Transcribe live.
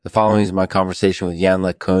The following is my conversation with Yann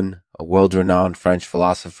LeCun, a world-renowned French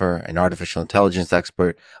philosopher and artificial intelligence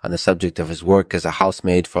expert on the subject of his work as a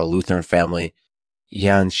housemaid for a Lutheran family.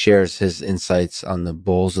 Yann shares his insights on the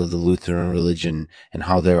bowls of the Lutheran religion and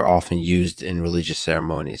how they are often used in religious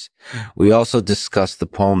ceremonies. We also discuss the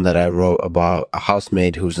poem that I wrote about a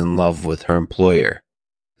housemaid who's in love with her employer.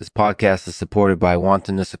 This podcast is supported by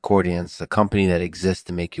Wantonness Accordions, a company that exists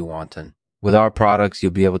to make you wanton. With our products,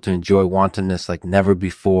 you'll be able to enjoy wantonness like never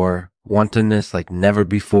before. Wantonness like never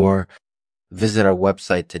before. Visit our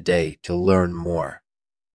website today to learn more.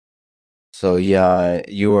 So yeah,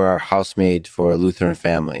 you were a housemaid for a Lutheran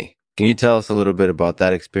family. Can you tell us a little bit about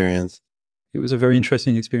that experience? It was a very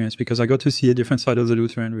interesting experience because I got to see a different side of the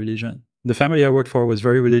Lutheran religion. The family I worked for was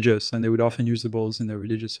very religious, and they would often use the bowls in their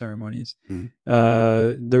religious ceremonies.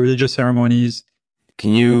 The religious ceremonies.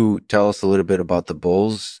 Can you tell us a little bit about the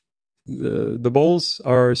bowls? The bowls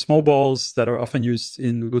are small balls that are often used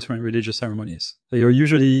in Lutheran religious ceremonies. They are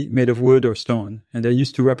usually made of wood or stone, and they're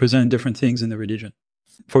used to represent different things in the religion.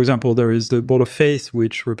 For example, there is the bowl of faith,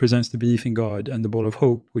 which represents the belief in God, and the bowl of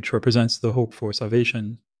hope, which represents the hope for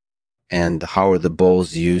salvation. And how are the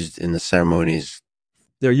bowls used in the ceremonies?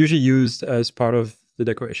 They're usually used as part of the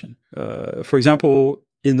decoration. For example,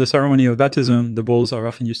 in the ceremony of baptism, the bowls are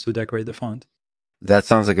often used to decorate the font. That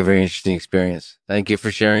sounds like a very interesting experience. Thank you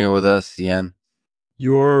for sharing it with us, Yann.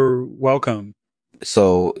 You're welcome.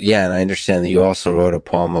 So, Yann, I understand that you also wrote a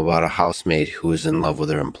poem about a housemaid who is in love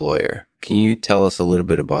with her employer. Can you tell us a little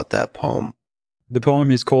bit about that poem? The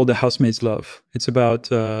poem is called The Housemaid's Love. It's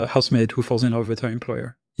about a housemaid who falls in love with her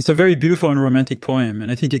employer. It's a very beautiful and romantic poem,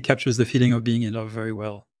 and I think it captures the feeling of being in love very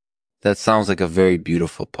well. That sounds like a very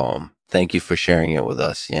beautiful poem. Thank you for sharing it with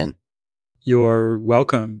us, Yann. You're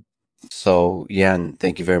welcome. So, Yann,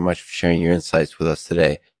 thank you very much for sharing your insights with us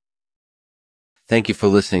today. Thank you for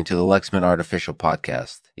listening to the Lexman Artificial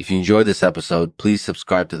Podcast. If you enjoyed this episode, please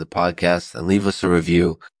subscribe to the podcast and leave us a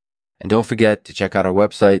review. And don't forget to check out our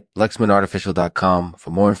website, lexmanartificial.com, for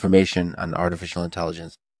more information on artificial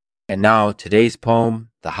intelligence. And now, today's poem,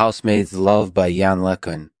 The Housemaid's Love by Yann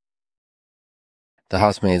LeCun. The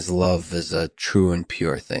housemaid's love is a true and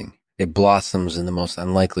pure thing. It blossoms in the most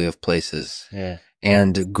unlikely of places.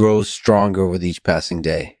 And grows stronger with each passing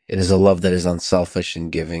day. It is a love that is unselfish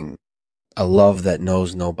and giving. A love that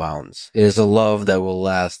knows no bounds. It is a love that will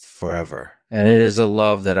last forever. And it is a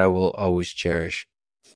love that I will always cherish.